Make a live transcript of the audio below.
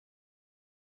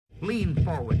Lean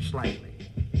forward slightly.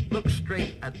 Look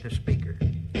straight at the speaker.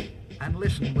 And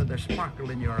listen with a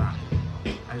sparkle in your eye,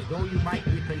 as though you might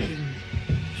be thinking,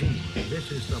 gee,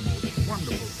 this is the most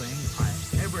wonderful thing I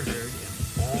ever heard in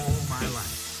all my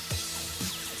life.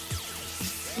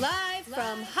 Live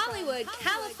from Hollywood,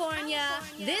 California,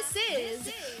 this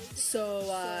is So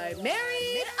I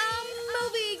Married a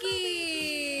Movie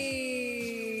Geek.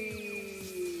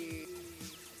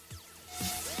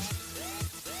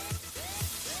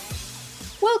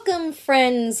 Welcome,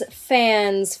 friends,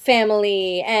 fans,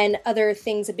 family, and other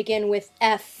things that begin with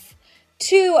F,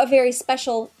 to a very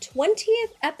special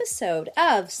 20th episode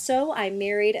of So I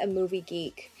Married a Movie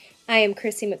Geek. I am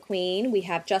Chrissy McQueen. We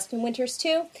have Justin Winters,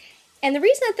 too. And the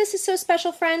reason that this is so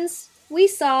special, friends, we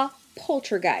saw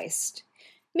Poltergeist.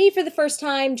 Me for the first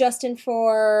time, Justin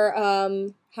for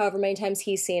however many times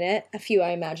he's seen it. A few, I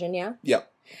imagine, yeah? Yep.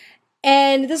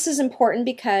 And this is important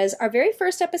because our very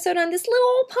first episode on this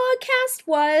little podcast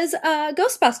was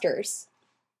Ghostbusters.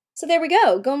 So there we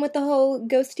go, going with the whole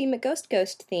Ghosty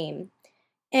McGhost theme.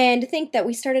 And to think that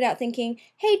we started out thinking,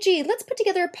 hey, gee, let's put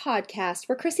together a podcast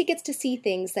where Chrissy gets to see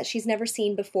things that she's never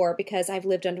seen before because I've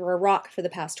lived under a rock for the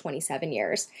past 27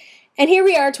 years. And here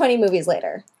we are 20 movies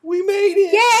later. We made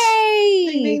it!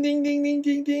 Yay! Ding, ding, ding, ding,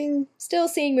 ding, ding. Still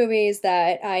seeing movies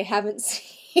that I haven't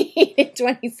seen in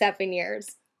 27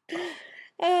 years.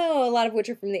 Oh, a lot of which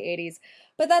are from the 80s.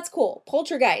 But that's cool.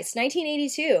 Poltergeist,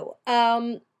 1982.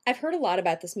 I've heard a lot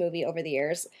about this movie over the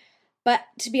years. But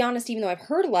to be honest, even though I've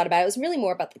heard a lot about it, it was really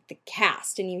more about the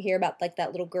cast. And you hear about like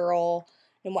that little girl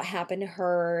and what happened to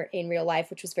her in real life,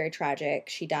 which was very tragic.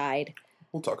 She died.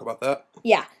 We'll talk about that.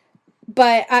 Yeah.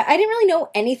 But I didn't really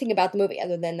know anything about the movie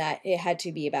other than that it had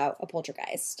to be about a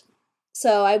poltergeist.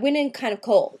 So I went in kind of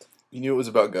cold. You knew it was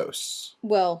about ghosts.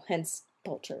 Well, hence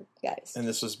Poltergeist. And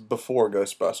this was before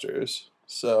Ghostbusters.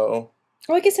 So...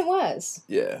 Oh, I guess it was.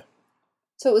 Yeah.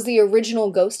 So it was the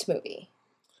original ghost movie.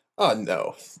 Oh,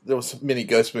 no. There was many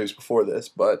ghost movies before this,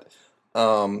 but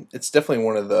it's definitely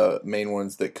one of the main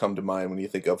ones that come to mind when you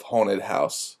think of haunted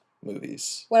house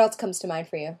movies. What else comes to mind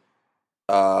for you?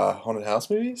 Haunted house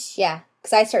movies? Yeah,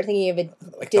 because I start thinking of a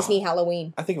Like Disney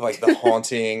Halloween. I think of like The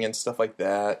Haunting and stuff like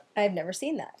that. I've never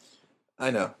seen that.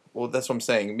 I know. Well, that's what I'm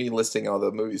saying. Me listing all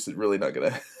the movies is really not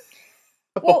gonna...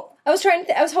 Well, I was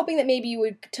I was hoping that maybe you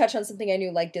would touch on something I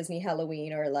knew, like Disney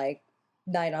Halloween or like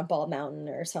Night on Bald Mountain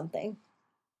or something.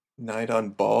 Night on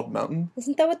Bald Mountain?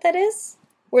 Isn't that what that is?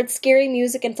 Where it's scary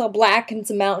music and it's all black and it's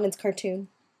a mountain and it's cartoon.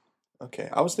 Okay,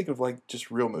 I was thinking of like just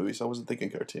real movies. I wasn't thinking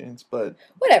cartoons, but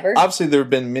whatever. Obviously, there have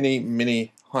been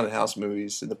many haunted house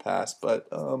movies in the past, but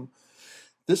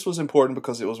this was important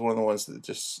because it was one of the ones that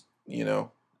just, you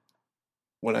know,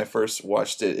 when I first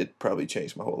watched it, it probably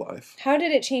changed my whole life. How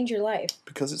did it change your life?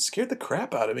 Because it scared the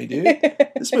crap out of me, dude.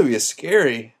 This movie is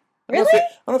scary. Really? I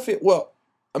don't know if it, well,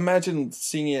 imagine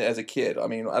seeing it as a kid. I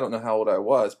mean, I don't know how old I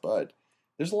was, but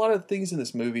there's a lot of things in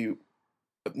this movie.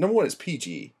 Number one, it's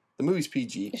PG. The movie's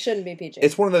PG. It shouldn't be PG.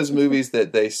 It's one of those movies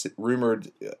that they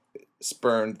rumored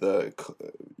spurned the,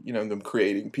 you know, them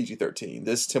creating PG-13.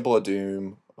 This, Temple of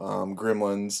Doom,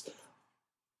 Gremlins,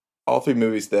 all three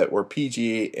movies that were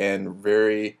PG and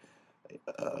very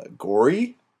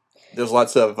gory. There's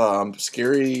lots of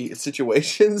scary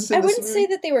situations in I this wouldn't movie. say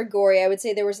that they were gory. I would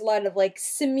say there was a lot of like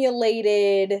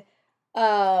simulated,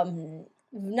 not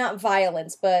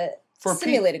violence, but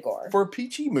simulated gore. For a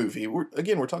PG movie. We're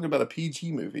talking about a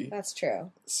PG movie. That's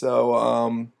true.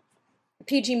 So,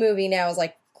 PG movie now is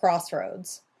like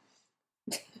Crossroads.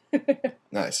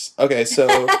 nice. Okay,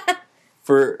 so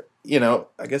for, you know,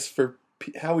 I guess for,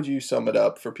 how would you sum it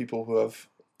up for people who have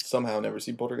somehow never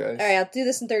seen Poltergeist? All right, I'll do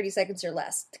this in 30 seconds or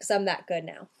less because I'm that good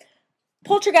now.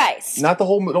 Poltergeist. Not the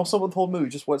whole movie, don't sum up the whole movie,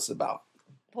 just what it's about.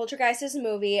 Poltergeist is a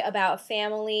movie about a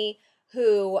family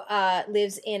who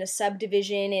lives in a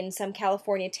subdivision in some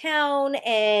California town,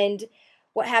 and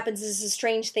what happens is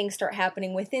strange things start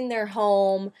happening within their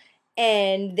home,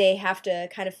 and they have to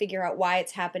kind of figure out why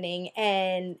it's happening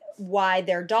and why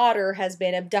their daughter has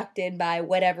been abducted by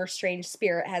whatever strange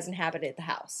spirit has inhabited the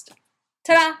house.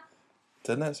 Ta-da!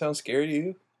 Doesn't that sound scary to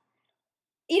you?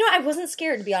 You know, I wasn't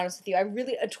scared, to be honest with you. I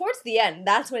really, towards the end,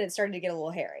 that's when it started to get a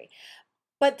little hairy.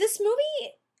 But this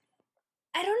movie,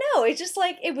 I don't know, it's just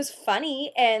like, it was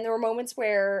funny, and there were moments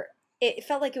where it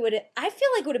felt like I feel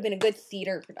like it would have been a good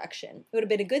theater production. It would have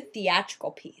been a good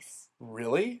theatrical piece.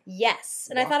 Really? Yes,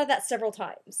 and I thought of that several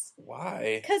times.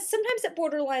 Why? Because sometimes it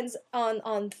borderlines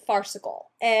on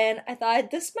farcical, and I thought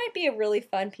this might be a really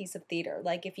fun piece of theater.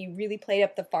 Like if you really played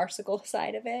up the farcical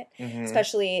side of it,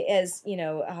 especially as you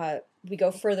know we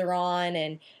go further on,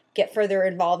 and get further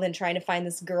involved in trying to find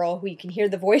this girl who you can hear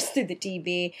the voice through the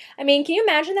TV. I mean, can you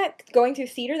imagine that going through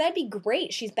theater? That'd be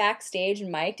great. She's backstage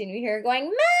and mic'd, and you hear her going,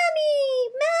 "Mommy,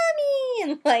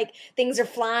 Mommy," and like things are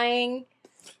flying.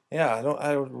 Yeah,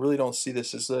 I really don't see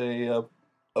this as a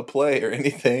play or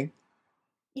anything.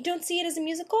 You don't see it as a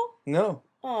musical? No,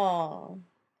 Oh.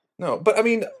 no. But I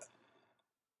mean,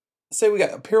 say we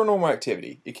got Paranormal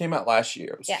Activity. It came out last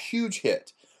year. It was Yeah. a huge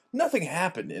hit. Nothing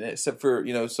happened in it except for,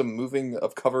 some moving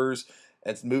of covers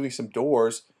and moving some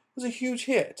doors. It was a huge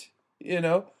hit. They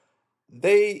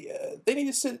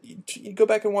need to you go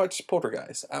back and watch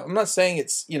Poltergeist. I'm not saying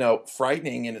it's,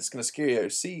 frightening and it's going to scare you out of your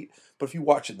seat, but if you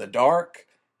watch it in the dark,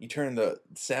 you turn the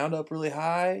sound up really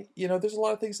high, there's a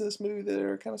lot of things in this movie that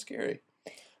are kind of scary.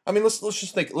 I mean, let's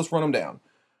just think, let's run them down.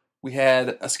 We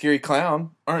had a scary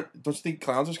clown. Don't you think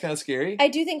clowns are kind of scary? I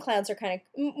do think clowns are kind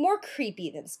of more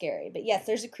creepy than scary, but yes,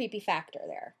 there's a creepy factor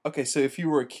there. Okay, so if you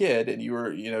were a kid and you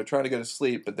were, trying to go to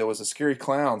sleep, but there was a scary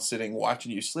clown sitting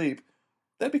watching you sleep,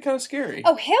 that'd be kind of scary.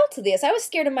 Oh, hail to this. I was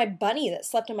scared of my bunny that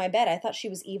slept in my bed. I thought she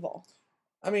was evil.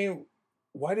 I mean,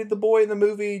 why did the boy in the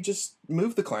movie just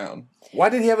move the clown? Why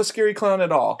did he have a scary clown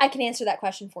at all? I can answer that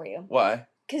question for you. Why?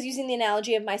 Because using the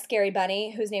analogy of my scary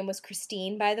bunny, whose name was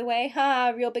Christine, by the way.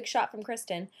 Ha, real big shot from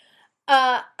Kristen.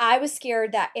 I was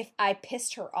scared that if I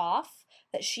pissed her off,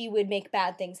 that she would make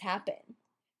bad things happen.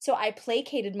 So I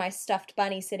placated my stuffed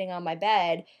bunny sitting on my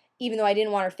bed, even though I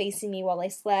didn't want her facing me while I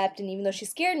slept, and even though she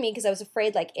scared me because I was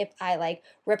afraid, like, if I, like,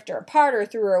 ripped her apart or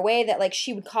threw her away, that, like,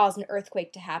 she would cause an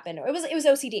earthquake to happen. It was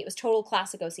OCD. It was total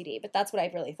classic OCD, but that's what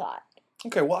I really thought.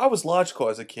 Okay, well, I was logical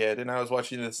as a kid, and I was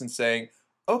watching this and saying,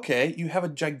 okay, you have a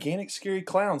gigantic scary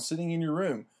clown sitting in your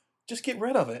room. Just get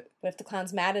rid of it. But if the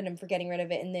clown's mad at him for getting rid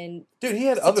of it and then... Dude, he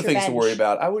had other things to revenge. worry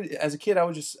about. As a kid, I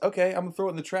would just, okay, I'm going to throw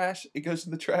it in the trash. It goes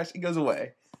in the trash. It goes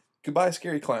away. Goodbye,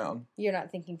 scary clown. You're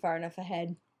not thinking far enough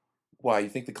ahead. Why, you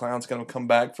think the clown's going to come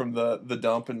back from the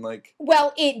dump and, like...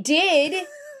 Well, it did.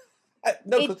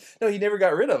 No, he never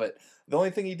got rid of it. The only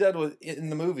thing he did was,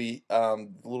 in the movie, the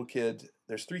little kid,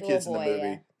 there's three kids in the movie.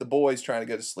 Yeah. The boy's trying to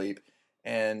go to sleep,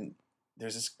 and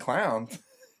there's this clown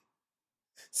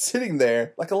sitting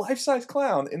there, like a life-size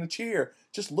clown, in a chair,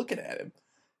 just looking at him.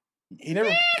 He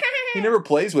never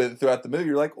plays with it throughout the movie.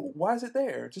 You're like, why is it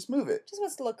there? Just move it. Just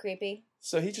wants to look creepy.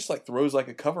 So he just like throws like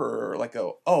a cover or like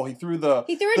he threw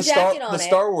a jacket on the it.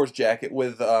 Star Wars jacket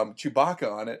with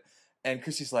Chewbacca on it, and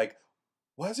Chrissy's like,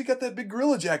 why has he got that big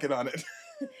gorilla jacket on it?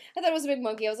 I thought it was a big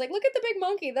monkey. I was like, look at the big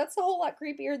monkey. That's a whole lot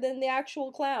creepier than the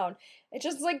actual clown. It's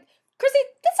just like, Chrissy,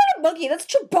 that's not a monkey. That's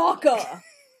Chewbacca.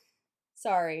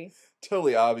 Sorry.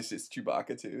 Totally obvious it's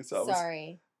Chewbacca too. So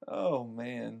Sorry. Oh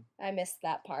man. I missed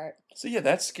that part. So yeah,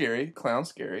 that's scary. Clown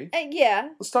scary. Yeah.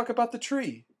 Let's talk about the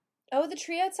tree. Oh, the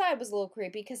tree outside was a little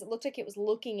creepy because it looked like it was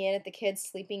looking in at the kids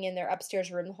sleeping in their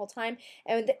upstairs room the whole time.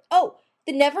 And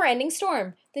the never-ending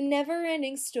storm. The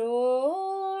never-ending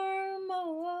storm.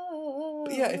 Oh.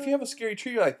 But yeah, if you have a scary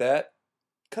tree like that,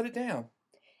 cut it down.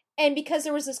 And because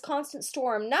there was this constant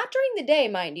storm, not during the day,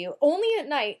 mind you, only at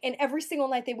night, and every single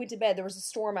night they went to bed, there was a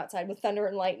storm outside with thunder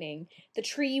and lightning. The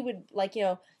tree would,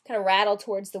 kind of rattle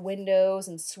towards the windows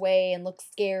and sway and look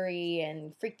scary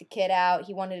and freak the kid out.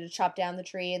 He wanted to chop down the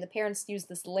tree, and the parents used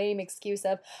this lame excuse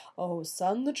of, oh,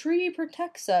 son, the tree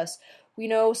protects us.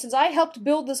 Since I helped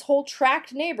build this whole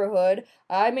tract neighborhood,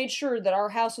 I made sure that our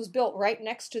house was built right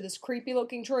next to this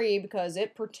creepy-looking tree because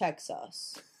it protects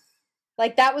us.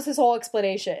 Like, that was his whole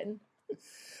explanation.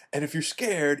 And if you're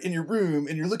scared in your room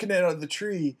and you're looking out at the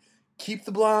tree, keep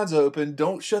the blinds open.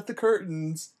 Don't shut the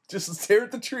curtains. Just stare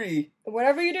at the tree.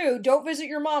 Whatever you do, don't visit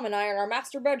your mom and I in our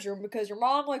master bedroom because your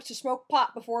mom likes to smoke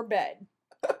pot before bed.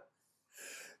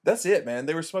 That's it, man.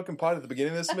 They were smoking pot at the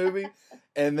beginning of this movie.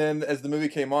 And then as the movie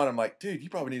came on, I'm like, dude, you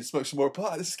probably need to smoke some more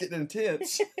pot. This is getting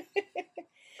intense.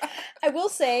 I will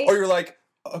say... Or you're like,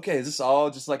 okay, is this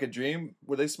all just like a dream?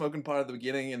 Were they smoking pot at the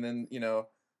beginning and then,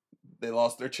 they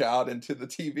lost their child into the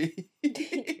TV?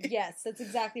 Yes, that's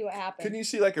exactly what happened. Couldn't you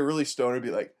see like a really stoner be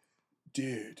like,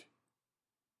 dude,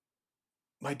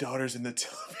 my daughter's in the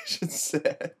television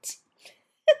set?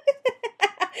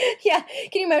 Yeah,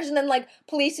 can you imagine then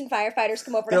police and firefighters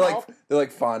come over to help? They're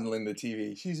like fondling the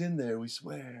TV. She's in there, we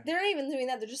swear. They're not even doing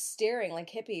that. They're just staring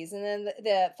like hippies. And then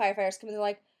the firefighters come in and they're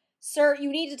like, sir,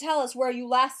 you need to tell us where you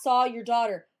last saw your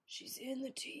daughter. She's in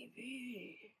the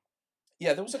TV.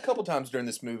 Yeah, there was a couple times during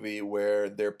this movie where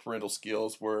their parental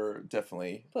skills were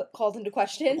definitely called into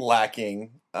question.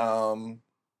 Lacking. Yeah.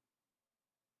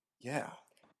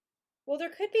 Well, there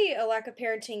could be a lack of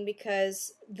parenting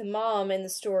because the mom in the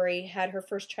story had her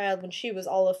first child when she was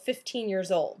all of 15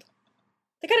 years old.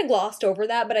 They kind of glossed over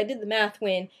that, but I did the math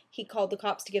when he called the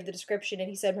cops to give the description, and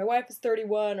he said, my wife is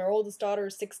 31, our oldest daughter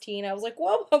is 16. I was like,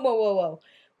 whoa, whoa, whoa, whoa, whoa.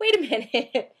 Wait a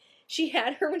minute. She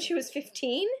had her when she was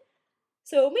 15?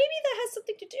 So maybe that has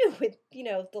something to do with,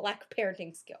 the lack of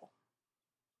parenting skill.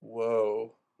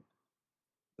 Whoa.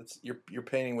 You're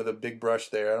painting with a big brush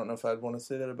there. I don't know if I'd want to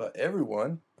say that about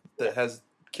everyone that has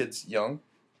kids young.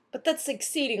 But that's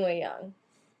exceedingly young.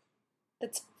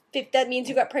 That means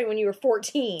you got pregnant when you were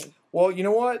 14. Well, you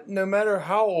know what? No matter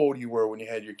how old you were when you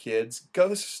had your kids,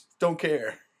 ghosts don't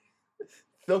care.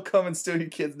 They'll come and steal your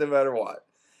kids no matter what.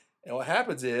 And what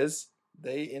happens is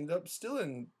they end up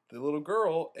stealing the little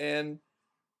girl. And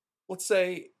let's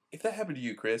say, if that happened to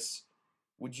you, Chris,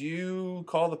 would you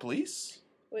call the police?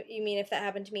 What you mean if that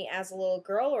happened to me as a little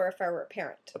girl or if I were a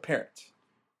parent? A parent.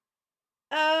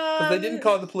 Because they didn't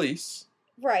call the police.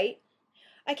 Right.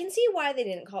 I can see why they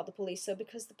didn't call the police, though,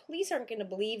 because the police aren't going to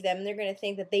believe them, and they're going to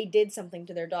think that they did something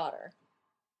to their daughter.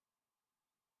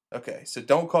 Okay, so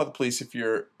don't call the police if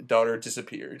your daughter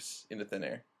disappears into thin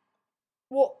air.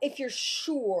 Well, if you're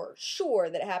sure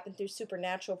that it happened through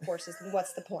supernatural forces, then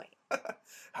what's the point?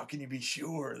 How can you be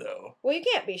sure, though? Well, you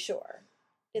can't be sure.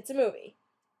 It's a movie.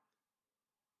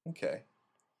 Okay.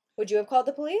 Would you have called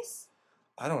the police?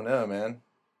 I don't know, man.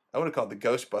 I would have called the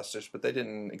Ghostbusters, but they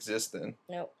didn't exist then.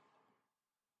 Nope.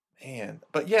 Man.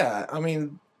 But yeah, I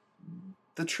mean,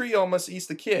 the tree almost eats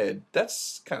the kid.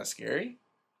 That's kind of scary.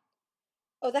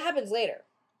 Oh, that happens later,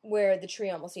 where the tree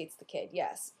almost eats the kid,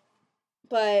 yes.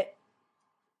 But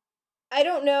I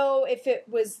don't know if it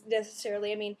was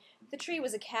necessarily, the tree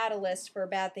was a catalyst for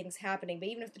bad things happening, but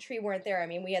even if the tree weren't there,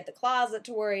 we had the closet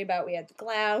to worry about, we had the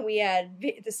clown, we had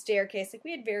the staircase,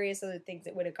 we had various other things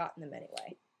that would have gotten them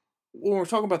anyway. When we're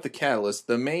talking about the catalyst,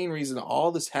 the main reason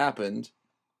all this happened,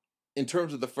 in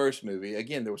terms of the first movie,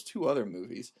 again, there was 2 other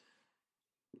movies,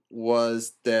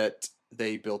 was that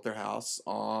they built their house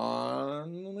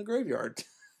on the graveyard.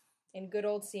 In good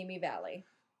old Simi Valley.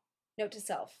 Note to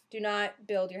self, do not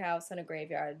build your house on a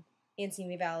graveyard in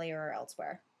Simi Valley or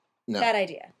elsewhere. No. Bad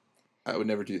idea. I would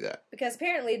never do that. Because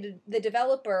apparently the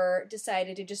developer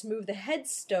decided to just move the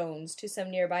headstones to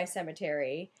some nearby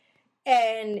cemetery,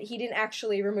 and he didn't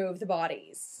actually remove the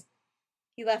bodies.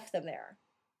 He left them there.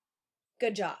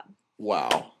 Good job.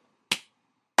 Wow.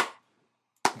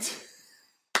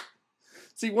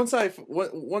 See, once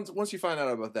you find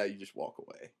out about that, you just walk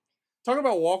away. Talking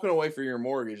about walking away for your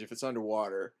mortgage if it's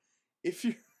underwater. If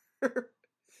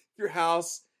your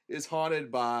house is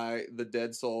haunted by the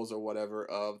dead souls or whatever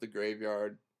of the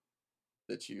graveyard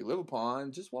that you live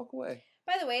upon, just walk away.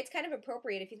 By the way, it's kind of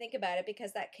appropriate if you think about it,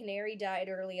 because that canary died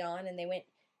early on, and they went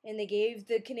and they gave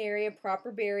the canary a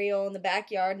proper burial in the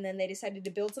backyard, and then they decided to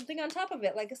build something on top of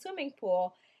it, like a swimming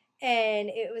pool. And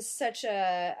it was such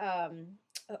a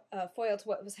foil to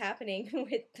what was happening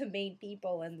with the main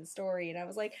people in the story. And I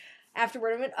was like,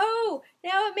 afterward, I went, oh,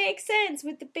 now it makes sense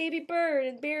with the baby bird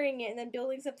and burying it and then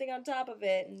building something on top of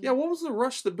it. And yeah, what was the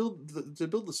rush to build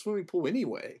the swimming pool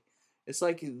anyway? It's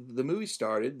like the movie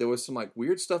started, there was some like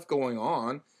weird stuff going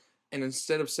on, and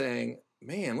instead of saying,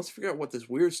 man, let's figure out what this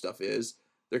weird stuff is,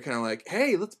 they're kind of like,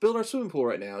 hey, let's build our swimming pool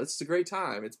right now. This is a great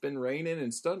time. It's been raining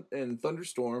and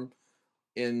thunderstorm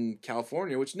in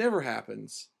California, which never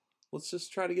happens. Let's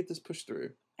just try to get this pushed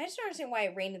through. I just don't understand why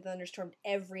it rained and thunderstormed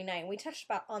every night. We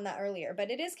touched on that earlier, but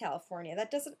it is California.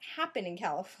 That doesn't happen in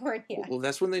California. Well,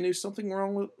 that's when they knew something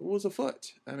wrong was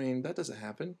afoot. That doesn't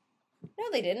happen. No,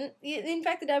 they didn't. In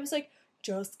fact, the dad was like,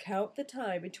 just count the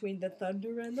time between the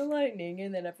thunder and the lightning,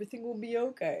 and then everything will be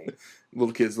okay.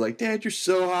 Little kid's like, Dad, you're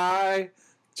so high.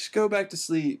 Just go back to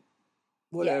sleep.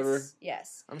 Whatever.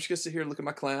 Yes. I'm just going to sit here and look at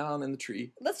my clown and the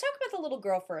tree. Let's talk about the little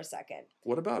girl for a second.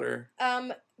 What about her?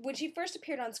 When she first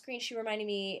appeared on screen, she reminded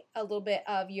me a little bit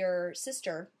of your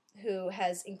sister, who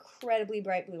has incredibly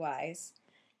bright blue eyes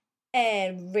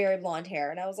and very blonde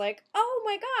hair. And I was like, oh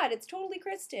my God, it's totally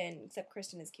Kristen, except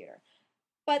Kristen is cuter.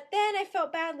 But then I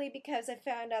felt badly because I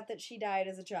found out that she died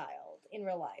as a child in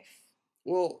real life.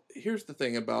 Well, here's the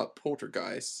thing about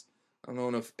poltergeists. I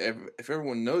don't know if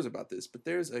everyone knows about this, but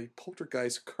there's a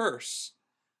poltergeist curse,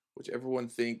 which everyone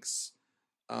thinks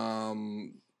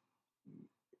hangs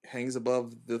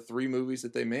above the 3 movies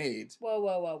that they made. Whoa,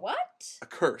 what? A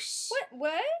curse.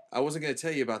 What? I wasn't going to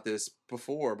tell you about this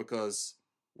before because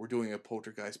we're doing a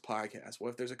poltergeist podcast. What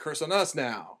if there's a curse on us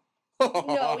now?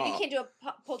 No, you can't do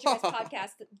a poltergeist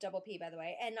podcast, double P, by the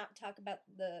way, and not talk about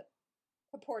the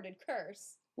purported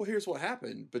curse. Well, here's what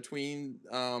happened. Between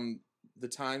the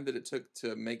time that it took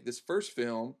to make this first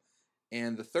film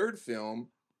and the third film,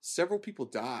 several people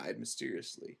died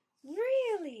mysteriously.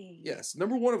 Really? Really? Yes,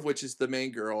 number one of which is the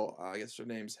main girl. I guess her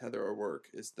name's Heather O'Rourke.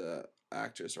 Is the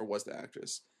actress or was the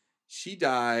actress? She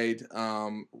died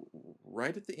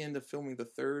right at the end of filming the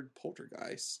third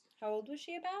Poltergeist. How old was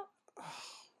she about? Oh,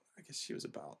 I guess she was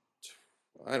about,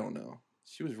 I don't know.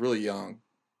 She was really young,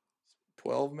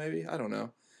 12 maybe. I don't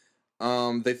know.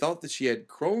 They thought that she had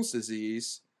Crohn's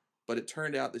disease, but it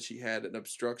turned out that she had an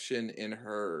obstruction in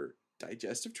her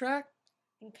digestive tract.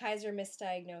 And Kaiser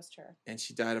misdiagnosed her. And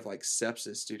she died of like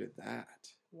sepsis due to that.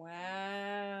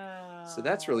 Wow. So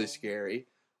that's really scary.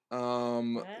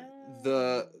 Wow.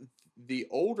 The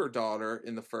older daughter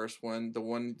in the first one, the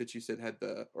one that you said had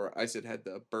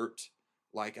the Bert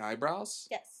like eyebrows.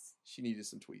 Yes. She needed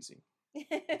some tweezing.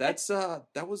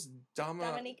 That was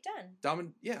Dominique Dunn.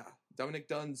 Dominic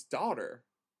Dunn's daughter.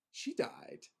 She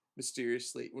died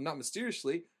mysteriously. Well, not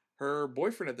mysteriously. Her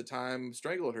boyfriend at the time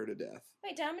strangled her to death.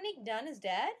 Wait, Dominique Dunn is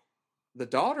dead? The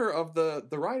daughter of the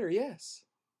writer, yes.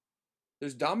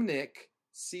 There's Dominic,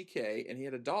 C-K, and he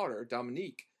had a daughter,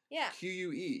 Dominique, Yeah.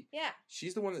 Q-U-E. Yeah.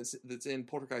 She's the one that's in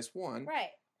Poltergeist 1. Right.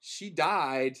 She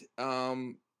died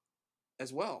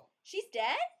as well. She's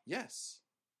dead? Yes.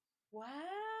 Wow.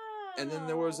 And then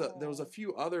there was a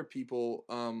few other people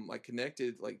like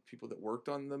connected, like people that worked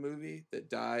on the movie that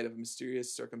died of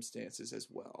mysterious circumstances as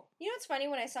well. You know what's funny?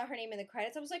 When I saw her name in the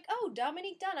credits, I was like, oh,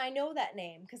 Dominique Dunn, I know that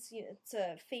name because it's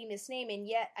a famous name, and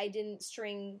yet I didn't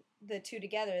string the two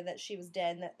together that she was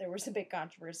dead and that there was a big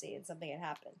controversy and something had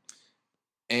happened.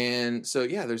 And so,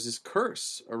 yeah, there's this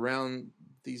curse around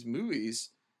these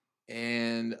movies,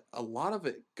 and a lot of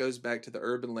it goes back to the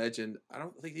urban legend. I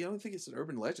don't think it's an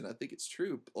urban legend. I think it's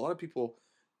true. A lot of people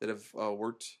that have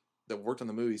worked on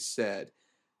the movies said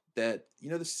that, you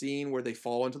know, the scene where they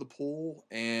fall into the pool,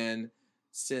 and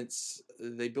since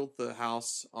they built the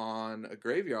house on a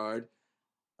graveyard,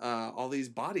 all these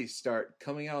bodies start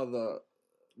coming out of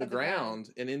the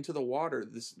ground and into the water.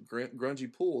 This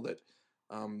grungy pool that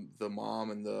the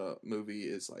mom in the movie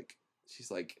is like.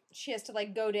 She has to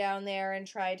like go down there and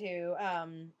try to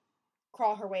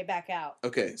crawl her way back out.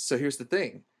 Okay, so here's the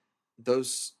thing.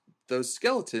 Those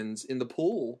skeletons in the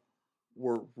pool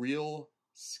were real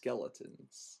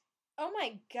skeletons. Oh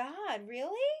my god,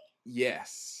 really?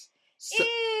 Yes. Ew.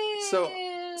 So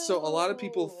a lot of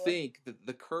people think that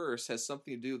the curse has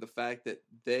something to do with the fact that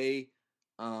they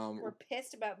were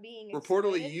pissed about being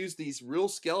reportedly exploited? used these real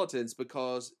skeletons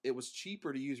because it was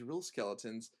cheaper to use real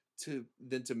skeletons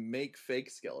than to make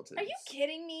fake skeletons. Are you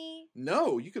kidding me?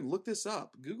 No, you can look this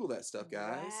up. Google that stuff,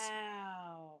 guys.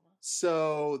 Wow.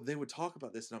 So they would talk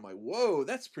about this, and I'm like, whoa,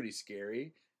 that's pretty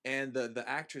scary. And the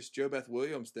actress JoBeth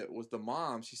Williams that was the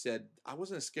mom, she said, I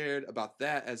wasn't as scared about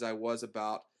that as I was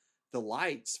about the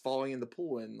lights falling in the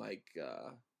pool and like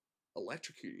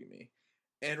electrocuting me.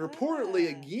 And reportedly,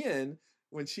 again,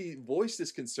 when she voiced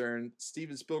this concern,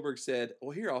 Steven Spielberg said, well,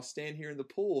 here, I'll stand here in the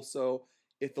pool, so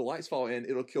if the lights fall in,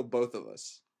 it'll kill both of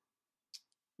us.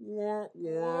 Wah,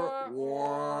 wah,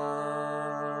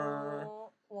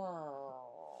 wah.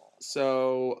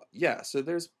 So, yeah, so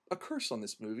there's a curse on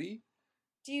this movie.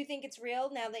 Do you think it's real?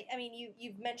 Now that, I mean,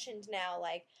 you've mentioned now,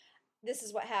 like, this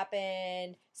is what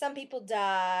happened. Some people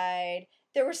died.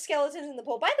 There were skeletons in the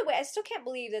pool. By the way, I still can't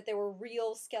believe that there were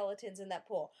real skeletons in that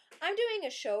pool. I'm doing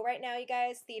a show right now, you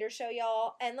guys, theater show,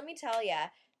 y'all, and let me tell ya,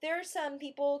 there are some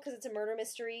people, because it's a murder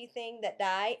mystery thing, that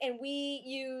die, and we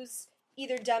use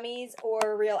either dummies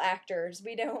or real actors.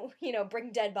 We don't,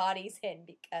 bring dead bodies in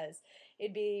because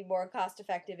it'd be more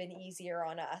cost-effective and easier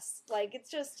on us. Like,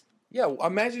 it's just... Yeah,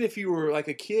 imagine if you were like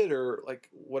a kid or like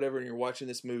whatever, and you're watching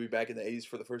this movie back in the 80s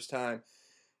for the first time,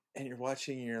 and you're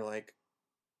watching and you're like,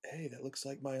 hey, that looks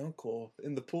like my uncle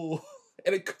in the pool.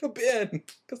 And it could have been,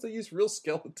 because they used real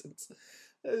skeletons.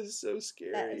 That is so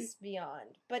scary. That is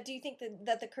beyond. But do you think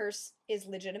that the curse is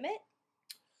legitimate?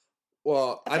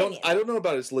 Well, I don't know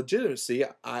about its legitimacy.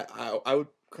 I would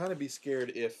kind of be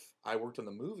scared if I worked on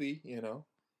the movie, It's kind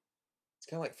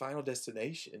of like Final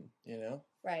Destination,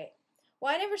 Right.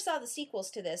 Well, I never saw the sequels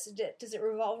to this. Does it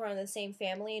revolve around the same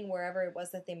family and wherever it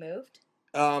was that they moved?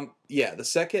 Yeah, the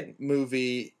second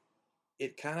movie,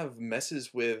 it kind of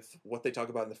messes with what they talk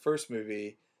about in the first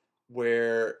movie,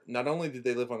 where not only did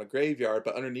they live on a graveyard,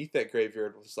 but underneath that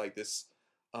graveyard was like this,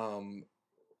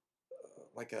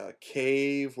 like a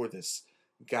cave where this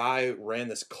guy ran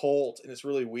this cult, and it's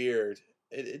really weird.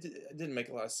 It didn't make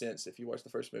a lot of sense if you watch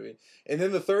the first movie. And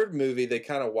then the third movie, they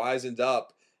kind of wisened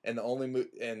up, and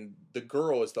the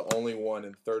girl is the only one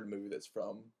in the third movie that's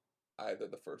from either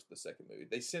the first or the second movie.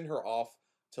 They send her off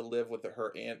to live with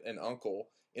her aunt and uncle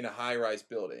in a high-rise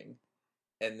building,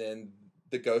 and then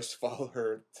the ghosts follow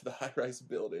her to the high-rise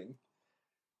building.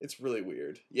 It's really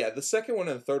weird. Yeah, the second one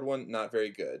and the third one, not very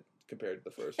good. compared to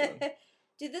the first one.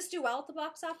 Did this do well at the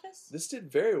box office? This did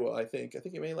very well, I think. I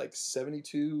think it made like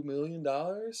 $72 million.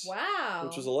 Wow.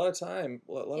 Which was a lot of time,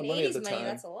 a lot of money at the time.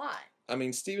 That's a lot. I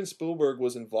mean, Steven Spielberg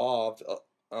was involved.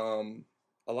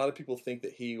 A lot of people think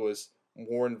that he was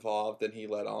more involved than he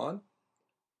let on.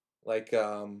 Like,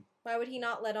 why would he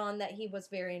not let on that he was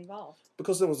very involved?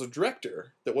 Because there was a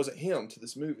director that wasn't him to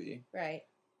this movie. Right.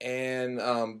 And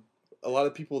a lot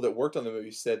of people that worked on the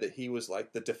movie said that he was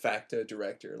like the de facto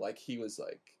director. Like, he was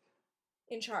like...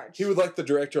 in charge. He would let the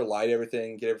director light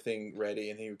everything, get everything ready,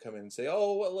 and he would come in and say,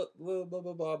 "Oh, well, blah blah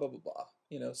blah blah blah blah."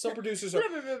 You know, some producers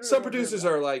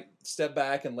are like step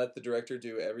back and let the director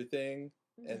do everything,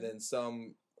 and then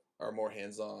some are more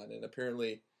hands on. And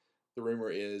apparently, the rumor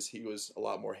is he was a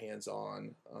lot more hands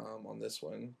on this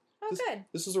one. Oh, good.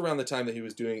 This was around the time that he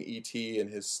was doing E.T. and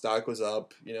his stock was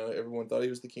up. You know, everyone thought he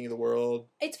was the king of the world.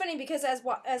 It's funny because as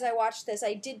I watched this,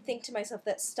 I did think to myself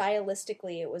that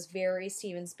stylistically it was very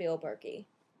Steven Spielberg-y.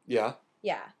 Yeah?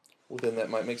 Yeah. Well, then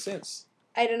that might make sense.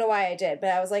 I don't know why I did,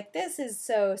 but I was like, this is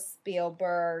so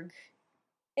Spielberg.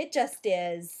 It just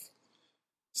is.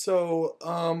 So,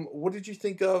 what did you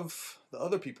think of the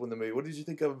other people in the movie? What did you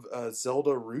think of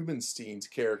Zelda Rubinstein's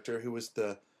character, who was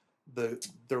the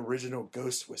original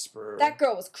Ghost Whisperer? That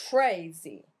girl was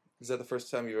crazy. Is that the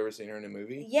first time you've ever seen her in a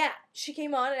movie? Yeah, she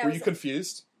came on and Were you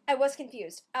confused? I was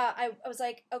confused. I was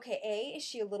like, okay, is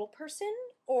she a little person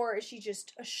or is she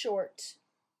just a short,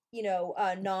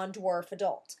 non-dwarf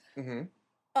adult? Mm-hmm.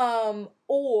 And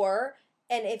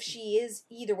if she is,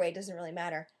 either way, it doesn't really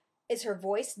matter. Is her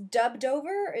voice dubbed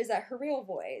over or is that her real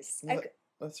voice?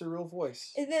 That's her real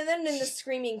voice. And then in the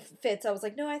screaming fits, I was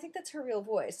like, no, I think that's her real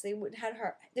voice. They would have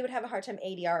a hard time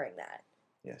ADRing that.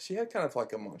 Yeah, she had kind of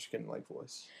like a Munchkin-like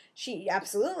voice. She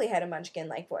absolutely had a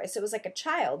Munchkin-like voice. It was like a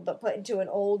child, but put into an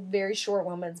old, very short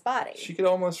woman's body. She could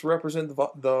almost represent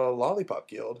the Lollipop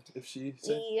Guild if she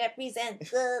said. We represent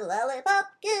the Lollipop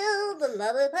Guild, the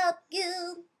Lollipop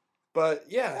Guild. But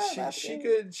yeah,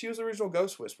 she was the original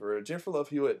Ghost Whisperer. Jennifer Love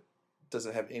Hewitt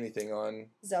doesn't have anything on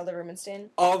Zelda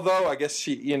Rubinstein. Although I guess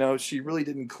she really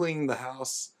didn't clean the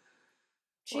house.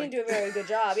 She didn't do a very good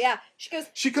job. Yeah,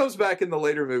 She comes back in the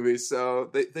later movies, so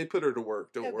they put her to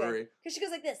work. Don't worry. Because she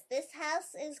goes like this. This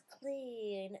house is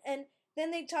clean, and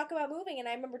then they talk about moving. And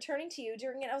I remember turning to you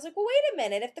during it. I was like, well, wait a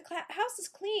minute. If the house is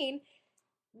clean,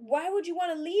 why would you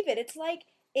want to leave it? It's like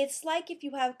if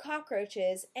you have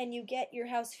cockroaches and you get your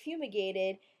house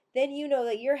fumigated. Then you know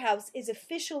that your house is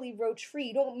officially roach-free.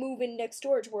 You don't move in next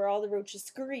door to where all the roaches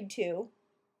scurried to.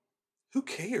 Who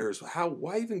cares?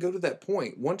 Why even go to that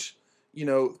point? Once,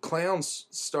 clowns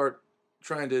start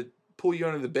trying to pull you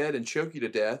under the bed and choke you to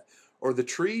death, or the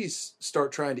trees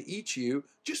start trying to eat you,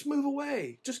 just move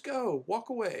away. Just go. Walk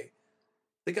away.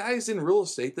 The guy's in real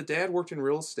estate. The dad worked in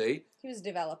real estate. He was a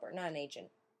developer, not an agent.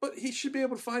 But he should be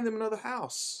able to find them another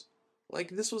house. Like,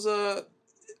 this was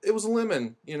it was a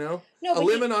lemon, No, a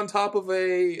lemon on top of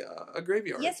a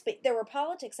graveyard. Yes, but there were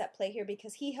politics at play here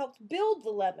because he helped build the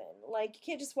lemon. Like, you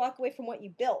can't just walk away from what you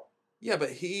built. Yeah,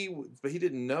 but he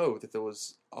didn't know that there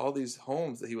was all these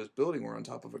homes that he was building were on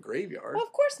top of a graveyard. Well,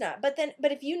 of course not. But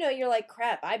if you're like,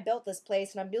 crap, I built this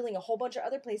place and I'm building a whole bunch of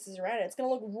other places around it, it's going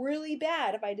to look really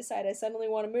bad if I decide I suddenly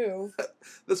want to move.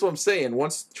 That's what I'm saying.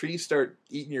 Once trees start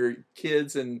eating your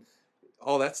kids and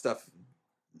all that stuff,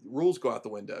 rules go out the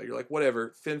window. You're like,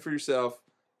 whatever, fend for yourself.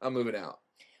 I'm moving out.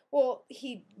 Well,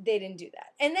 they didn't do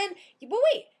that. And then, but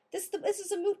wait. This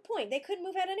is a moot point. They couldn't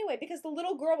move out anyway because the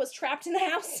little girl was trapped in the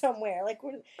house somewhere. Like,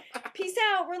 peace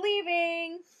out, we're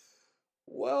leaving.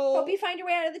 Well, hope you find your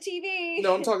way out of the TV.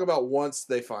 No, I'm talking about once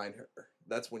they find her.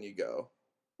 That's when you go.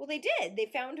 Well, they did.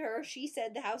 They found her. She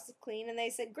said the house is clean, and they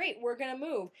said, "Great, we're gonna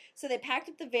move." So they packed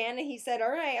up the van, and he said, "All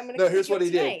right, I'm gonna." No, here's what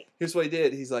he did. Here's what he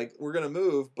did. He's like, "We're gonna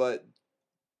move," but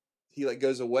he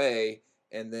goes away,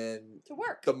 and then to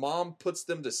work. The mom puts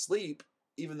them to sleep.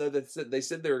 Even though they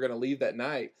said they were going to leave that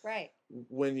night. Right.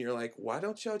 When you're like, why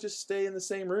don't y'all just stay in the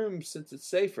same room since it's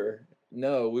safer?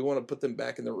 No, we want to put them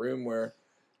back in the room where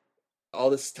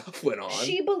all this stuff went on.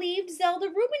 She believed Zelda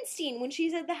Rubinstein when she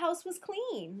said the house was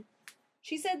clean.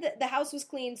 She said that the house was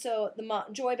clean, so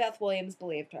Joy Beth Williams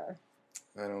believed her.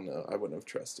 I don't know. I wouldn't have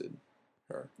trusted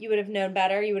her. You would have known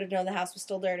better? You would have known the house was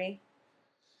still dirty?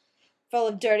 Full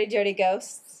of dirty, dirty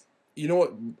ghosts? You know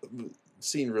what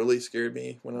scene really scared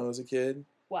me when I was a kid?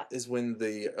 What? Is when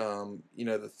the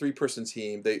the 3-person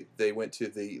team they went to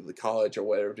the college or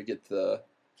whatever to get the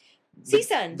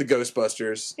CSUN. The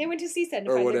Ghostbusters. They went to CSUN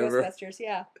to find whatever. The Ghostbusters,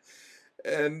 yeah.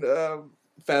 And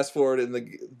fast forward, and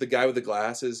the guy with the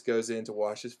glasses goes in to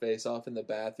wash his face off in the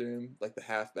bathroom, like the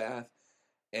half bath,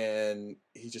 and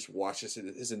he just washes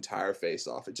his entire face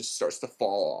off. It just starts to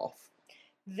fall off.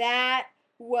 That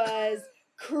was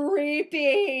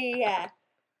creepy.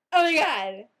 Oh my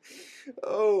god.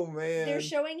 Oh man. They're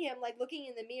showing him like looking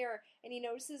in the mirror and he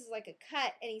notices like a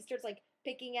cut and he starts like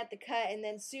picking at the cut and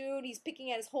then soon he's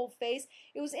picking at his whole face.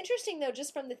 It was interesting though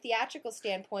just from the theatrical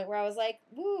standpoint where I was like,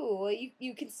 "Ooh,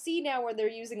 you can see now where they're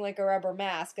using like a rubber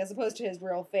mask as opposed to his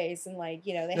real face and like,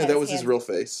 you know, they No, had that was his real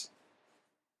face.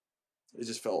 It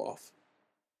just fell off.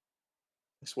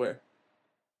 I swear.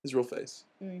 His real face.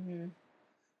 Mm-hmm.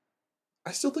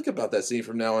 I still think about that scene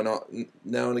from now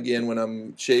and again when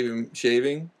I'm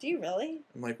shaving. Do you really?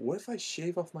 I'm like, what if I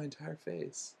shave off my entire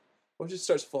face? What if it just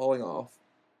starts falling off?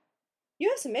 You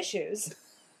have some issues.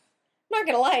 I'm not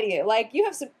gonna lie to you. Like, you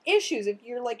have some issues if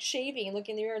you're like shaving and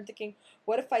looking in the mirror and thinking,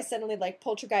 what if I suddenly like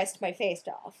poltergeist my face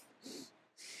off?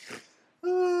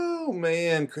 Oh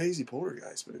man, crazy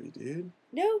Poltergeist movie, dude.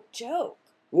 No joke.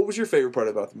 What was your favorite part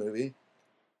about the movie?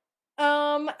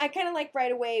 I kind of like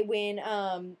right away when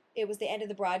it was the end of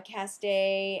the broadcast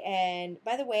day, and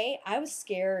by the way, I was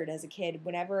scared as a kid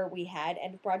whenever we had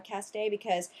end of broadcast day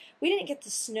because we didn't get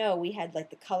the snow. We had like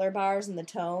the color bars and the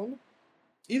tone.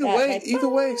 Either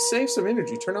way, save some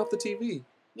energy. Turn off the TV.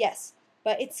 Yes,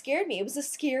 but it scared me. It was a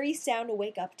scary sound to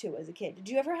wake up to as a kid. Did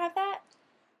you ever have that?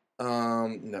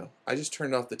 No. I just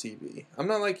turned off the TV. I'm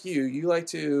not like you. You like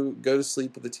to go to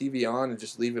sleep with the TV on and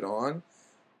just leave it on.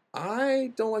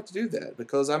 I don't like to do that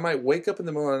because I might wake up in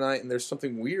the middle of the night and there's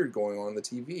something weird going on the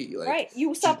TV. Like, right.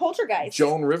 You saw Poltergeist.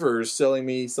 Joan Rivers selling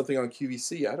me something on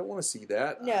QVC. I don't want to see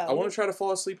that. No. I want to try to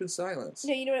fall asleep in silence.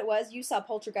 No, you know what it was? You saw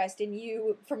Poltergeist and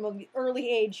you, from an early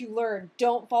age, you learned,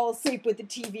 don't fall asleep with the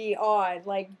TV on.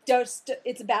 Like,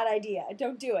 it's a bad idea.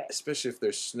 Don't do it. Especially if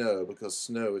there's snow because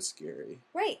snow is scary.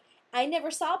 Right. I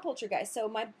never saw Poltergeist, so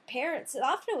my parents,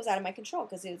 often it was out of my control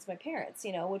because it was my parents,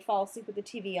 would fall asleep with the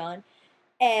TV on.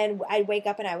 And I'd wake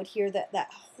up and I would hear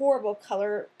that horrible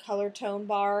color tone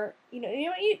bar. Do you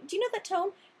know that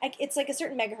tone? It's like a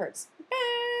certain megahertz.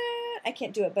 I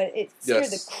can't do it, but it scared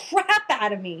the crap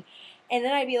out of me. And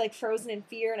then I'd be like frozen in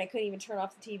fear and I couldn't even turn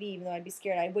off the TV even though I'd be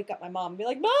scared. I'd wake up my mom and be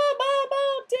like, Mom,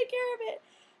 take care of it.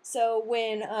 So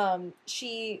when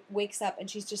she wakes up and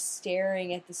she's just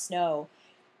staring at the snow,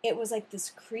 it was like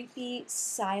this creepy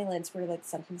silence where like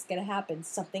something's going to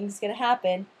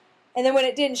happen. And then when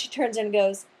it didn't, she turns in and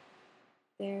goes,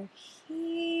 "They're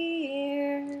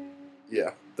here."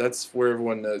 Yeah, that's where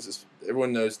everyone knows.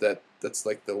 Everyone knows that that's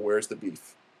like where's the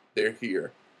beef? They're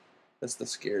here. That's the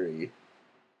scary.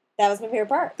 That was my favorite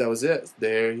part. That was it.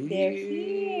 They're here. They're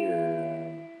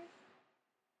here.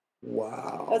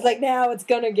 Wow. I was like, now it's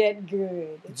going to get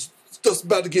good. It's just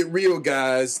about to get real,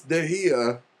 guys. They're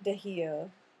here. They're here.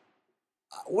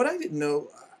 What I didn't know,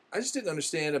 I just didn't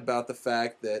understand about the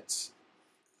fact that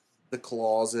the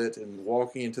closet and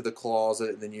walking into the closet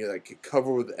and then you like get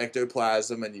covered with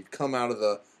ectoplasm and you come out of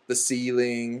the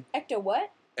ceiling. Ecto what?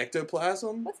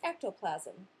 Ectoplasm? What's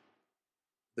ectoplasm?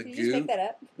 The Did goo? you just make that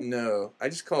up? No, I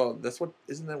just call it,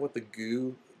 isn't that what the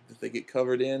goo that they get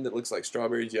covered in that looks like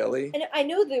strawberry jelly? And I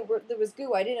know there was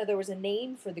goo. I didn't know there was a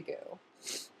name for the goo.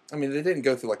 I mean, they didn't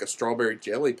go through like a strawberry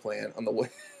jelly plant on the way.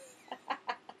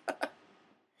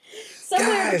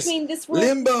 Somewhere Guys, between this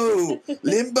world.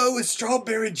 Limbo is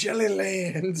strawberry jelly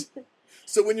land.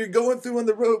 So when you're going through on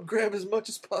the road, grab as much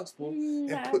as possible and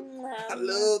put. I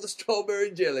love the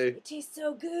strawberry jelly. It tastes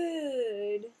so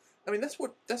good. I mean, that's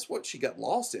what she got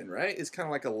lost in, right? It's kind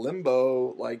of like a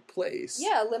limbo like place.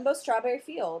 Yeah, limbo strawberry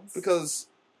fields. Because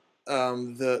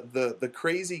the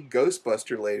crazy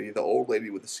Ghostbuster lady, the old lady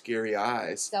with the scary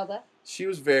eyes, Zelda. she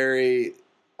was very.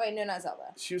 Wait, no, not Zelda.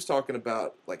 She was talking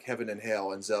about like heaven and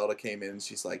hell, and Zelda came in and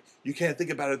she's like, "You can't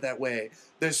think about it that way.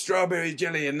 There's strawberry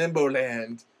jelly in Limbo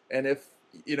Land, and if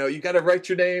you got to write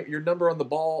your number on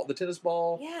the tennis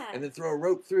ball, and then throw a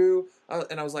rope through."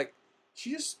 And I was like,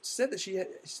 she just said that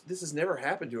this has never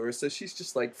happened to her, so she's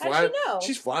just like flying. How'd she know?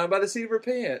 She's flying by the seat of her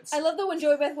pants. I love that when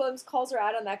Joy Beth Williams calls her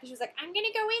out on that because she was like, "I'm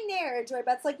gonna go in there," and Joy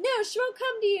Beth's like, "No, she won't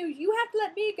come to you. You have to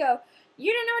let me go.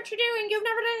 You don't know what you're doing. You've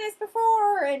never done this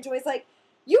before." And Joy's like,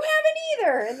 "You haven't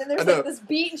either." And then there's like this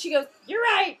beat, and she goes, "You're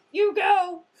right. You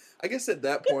go." I guess at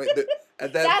that point,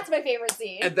 that's my favorite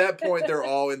scene. At that point, they're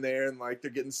all in there, and like they're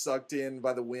getting sucked in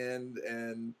by the wind.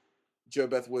 And Jo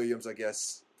Beth Williams, I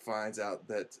guess, finds out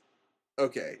that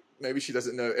okay, maybe she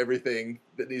doesn't know everything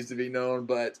that needs to be known,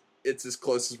 but it's as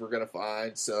close as we're gonna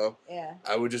find. So yeah,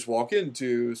 I would just walk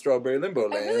into Strawberry Limbo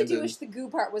Land. I really do wish the goo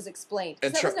part was explained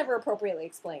because that was never appropriately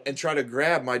explained. And try to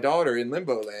grab my daughter in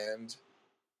Limbo Land,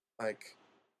 like.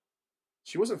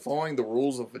 She wasn't following the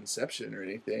rules of Inception or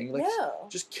anything. Like, no.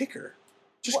 Just kick her.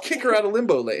 Kick her out of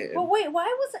Limbo Land. But wait,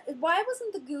 why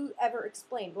wasn't the goo ever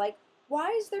explained? Like,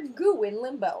 why is there goo in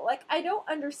Limbo? Like, I don't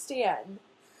understand.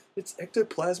 It's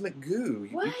ectoplasmic goo.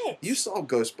 What? You saw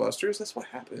Ghostbusters. That's what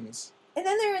happens. And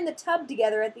then they're in the tub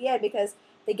together at the end because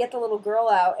they get the little girl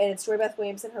out, and it's Joy Beth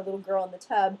Williams and her little girl in the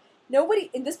tub. Nobody,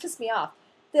 and this pissed me off,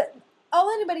 all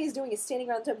anybody is doing is standing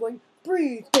around the tub going,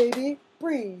 breathe, baby,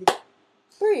 breathe,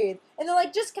 breathe. And they're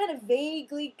like just kind of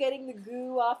vaguely getting the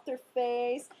goo off their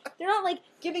face. They're not like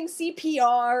giving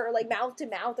CPR or like mouth to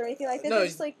mouth or anything like that. They're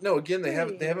just like, no. Again, they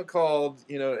breathe. haven't called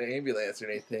an ambulance or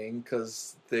anything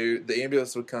because the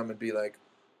ambulance would come and be like,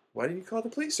 why didn't you call the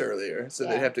police earlier? So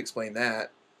they'd have to explain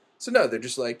that. So no, they're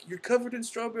just like, you're covered in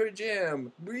strawberry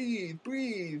jam. Breathe,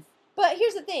 breathe. But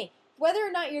here's the thing. Whether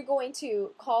or not you're going to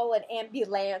call an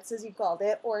ambulance, as you called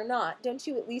it, or not, don't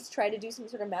you at least try to do some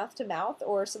sort of mouth-to-mouth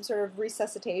or some sort of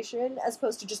resuscitation as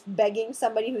opposed to just begging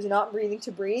somebody who's not breathing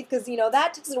to breathe? Because,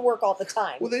 that doesn't work all the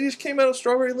time. Well, they just came out of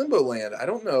Strawberry Limbo Land. I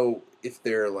don't know if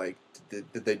they're like,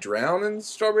 did they drown in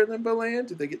Strawberry Limbo Land?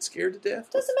 Did they get scared to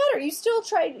death? Doesn't matter. You still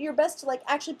tried your best to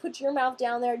actually put your mouth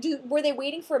down there. Were they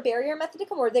waiting for a barrier method to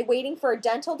come? Or were they waiting for a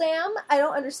dental dam? I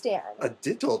don't understand. A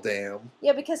dental dam?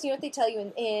 Yeah, because you know what they tell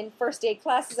you in first aid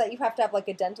class is that you have to have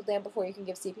a dental dam before you can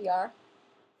give CPR.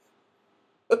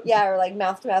 Yeah, or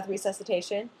mouth-to-mouth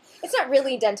resuscitation. It's not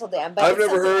really a dental dam, but I've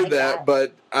never heard like that,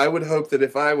 but I would hope that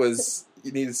if I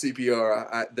needed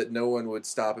CPR, that no one would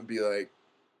stop and be like,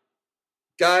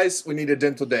 guys, we need a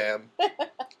dental dam.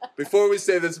 Before we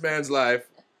save this man's life,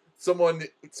 someone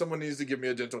needs to give me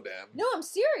a dental dam. No, I'm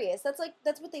serious. That's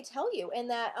what they tell you, and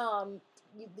that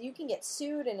you can get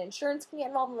sued and insurance can get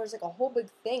involved, and there's a whole big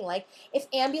thing. If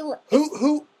ambulance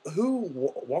who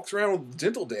walks around with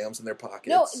dental dams in their pockets?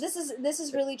 No, this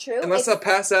is really true. Unless I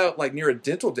pass out near a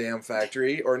dental dam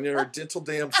factory or near a dental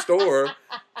dam store,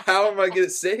 how am I going to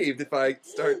get saved if I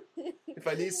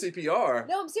need CPR?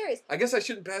 No, I'm serious. I guess I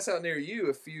shouldn't pass out near you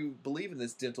if you believe in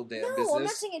this dental dam business. No, I'm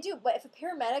not saying I do, but if a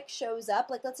paramedic shows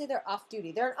up, let's say they're off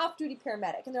duty, they're an off-duty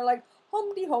paramedic, and they're like,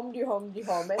 home-de, home-de, home-de,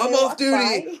 home. And I'm off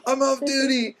duty! I'm off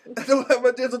duty! I don't have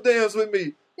my dental dams with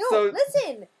me! No,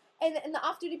 listen! And the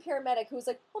off-duty paramedic who's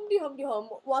like, home-de, home-de, home,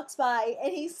 walks by,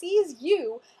 and he sees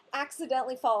you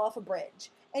accidentally fall off a bridge.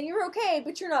 And you're okay,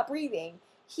 but you're not breathing.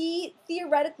 He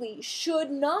theoretically should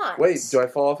not. Wait, do I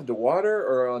fall off into water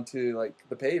or onto,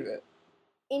 the pavement?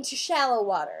 Into shallow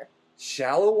water.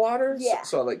 Shallow water? Yeah.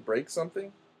 So I, break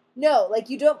something? No,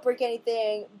 you don't break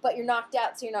anything, but you're knocked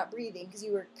out, so you're not breathing, because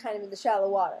you were kind of in the shallow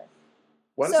water.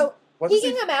 He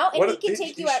can come out, and he can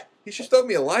take you out. He should throw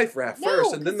me a life raft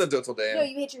first, and then the dental dam. No,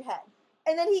 you hit your head.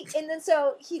 And then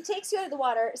so he takes you out of the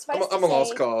water. I'm a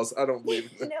lost cause. I don't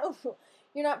believe in it. No,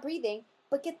 you're not breathing.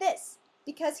 But get this.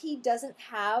 Because he doesn't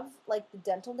have, the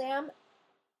dental dam,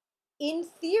 in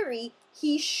theory,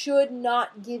 he should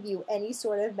not give you any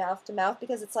sort of mouth-to-mouth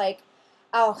because it's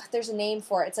there's a name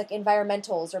for it. It's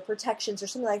environmentals or protections or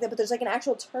something like that. But there's an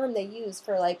actual term they use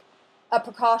for,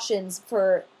 precautions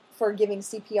for giving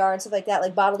CPR and stuff like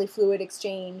that, bodily fluid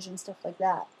exchange and stuff like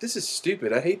that. This is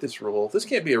stupid. I hate this rule. This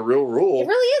can't be a real rule. It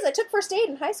really is. I took first aid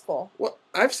in high school. Well,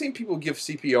 I've seen people give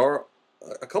CPR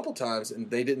a couple times,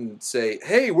 and they didn't say,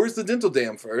 hey, where's the dental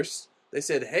dam first? They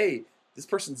said, hey, this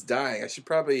person's dying. I should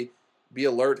probably be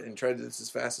alert and try to do this as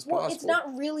fast as possible. It's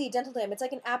not really a dental dam. It's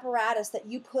an apparatus that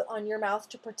you put on your mouth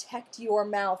to protect your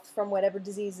mouth from whatever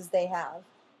diseases they have.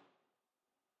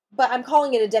 But I'm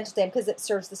calling it a dental dam because it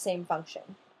serves the same function.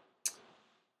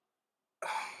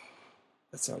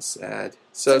 That sounds sad.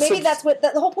 So maybe that's what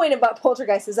the whole point about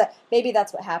Poltergeist is, that maybe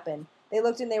that's what happened. They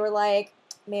looked and they were like,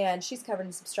 man, she's covered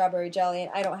in some strawberry jelly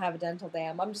and I don't have a dental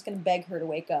dam. I'm just going to beg her to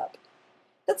wake up.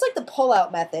 That's the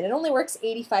pull-out method. It only works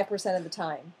 85% of the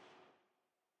time.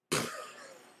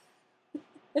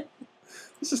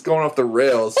 This is going off the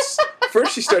rails.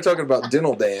 First you start talking about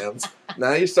dental dams.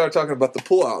 Now you start talking about the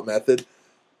pull-out method.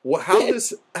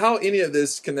 How any of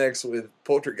this connects with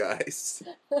Poltergeist?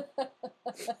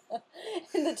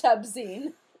 In the tub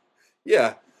scene.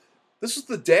 Yeah. This was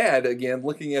the dad, again,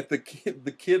 looking at the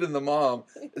kid and the mom.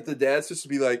 That the dad's supposed to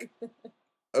be like,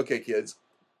 okay, kids.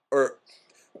 Or,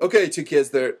 okay, two kids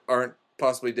that aren't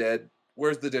possibly dead.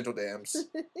 Where's the dental dams?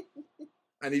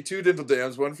 I need 2 dental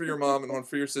dams, one for your mom and one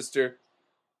for your sister,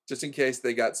 just in case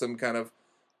they got some kind of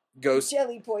ghost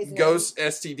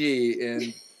STD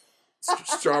in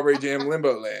Strawberry Jam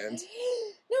Limbo Land.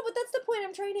 No, but that's the point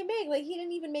I'm trying to make. He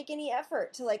didn't even make any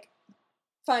effort to,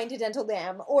 find a dental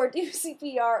dam or do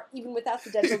CPR even without the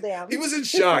dental dam. He was in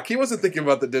shock. He wasn't thinking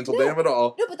about the dental dam at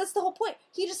all. No, but that's the whole point.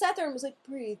 He just sat there and was like,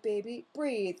 breathe, baby,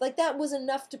 breathe. That was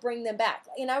enough to bring them back.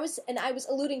 And I was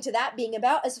alluding to that being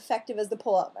about as effective as the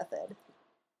pull-out method.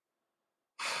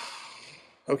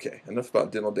 Okay, enough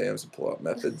about dental dams and pull-out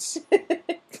methods.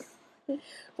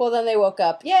 Well, then they woke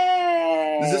up.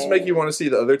 Yay! Does this make you want to see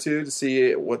the other two to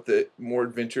see what the more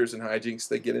adventures and hijinks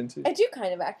they get into? I do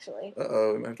kind of, actually.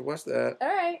 Uh-oh, we might have to watch that. All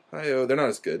right. Hi-oh, they're not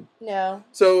as good. No.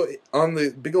 So, on the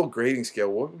big old grading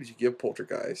scale, what would you give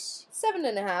Poltergeist?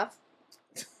 7.5.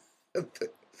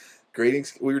 Grading,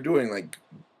 we were doing, like,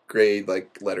 grade,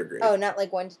 like, letter grade. Oh, not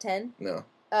like 1 to 10? No.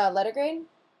 Letter grade?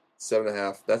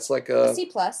 7.5. That's like A a...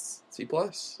 C+. C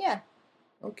plus? Yeah.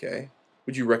 Okay.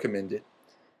 Would you recommend it?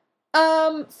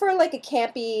 For like a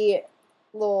campy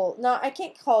little... No, I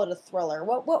can't call it a thriller.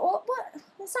 What?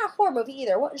 It's not a horror movie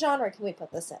either. What genre can we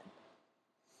put this in?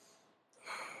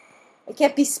 It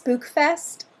can't be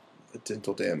Spookfest? The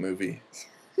Dental Dam movie.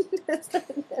 That's not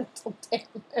a Dental Dam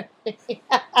movie.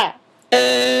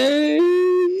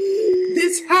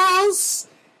 This house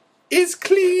is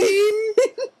clean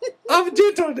of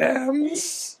dental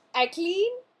dams. I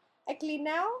clean? I clean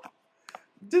now?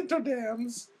 Dental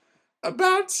dams.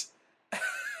 About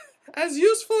as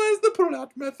useful as the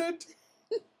pull-out method.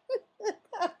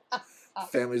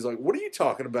 Family's like, what are you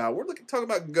talking about? We're talking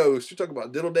about ghosts. You're talking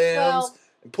about dental dams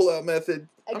and pull-out method.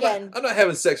 Again, I'm not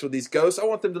having sex with these ghosts. I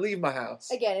want them to leave my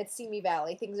house. Again, it's Simi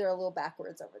Valley. Things are a little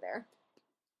backwards over there.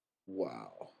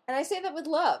 Wow. And I say that with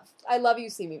love. I love you,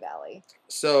 Simi Valley.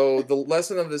 So the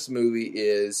lesson of this movie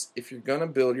is if you're going to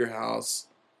build your house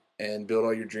and build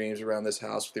all your dreams around this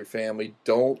house with your family,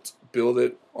 don't build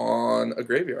it on a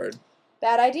graveyard.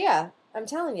 Bad idea. I'm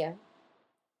telling you.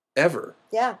 Ever.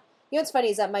 Yeah. You know what's funny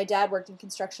is that my dad worked in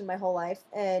construction my whole life,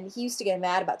 and he used to get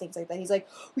mad about things like that. He's like,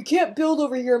 we can't build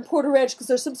over here in Porter Ranch because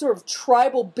there's some sort of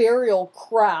tribal burial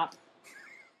crap.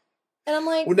 And I'm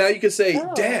like... Well, now you can say,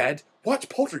 oh. Dad, watch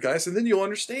Poltergeist, and then you'll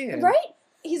understand. Right?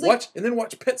 He's like...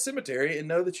 watch Pet Sematary and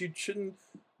know that you shouldn't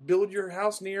build your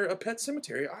house near a pet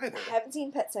cemetery either. I haven't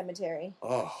seen Pet Sematary.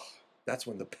 Oh, that's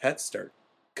when the pets start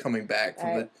coming back from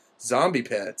Right. the zombie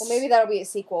pets. Well, maybe that'll be a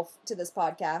sequel to this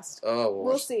podcast. Oh,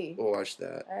 We'll see. We'll watch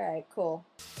that. All right, cool.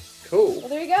 Cool. Well,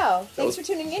 there you go. Thanks for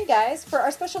tuning in, guys, for our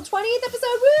special 20th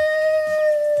episode.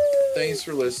 Woo! Thanks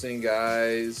for listening,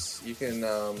 guys. You can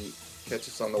catch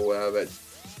us on the web at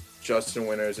Justin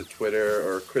Winters at Twitter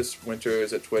or Chris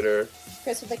Winters at Twitter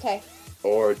Chris with a K.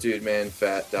 or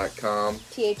dudemanfat.com.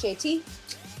 PHAT.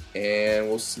 And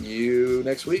we'll see you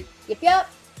next week. Yep.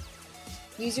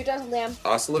 Use your dental dam.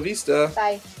 Hasta la vista.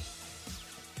 Bye.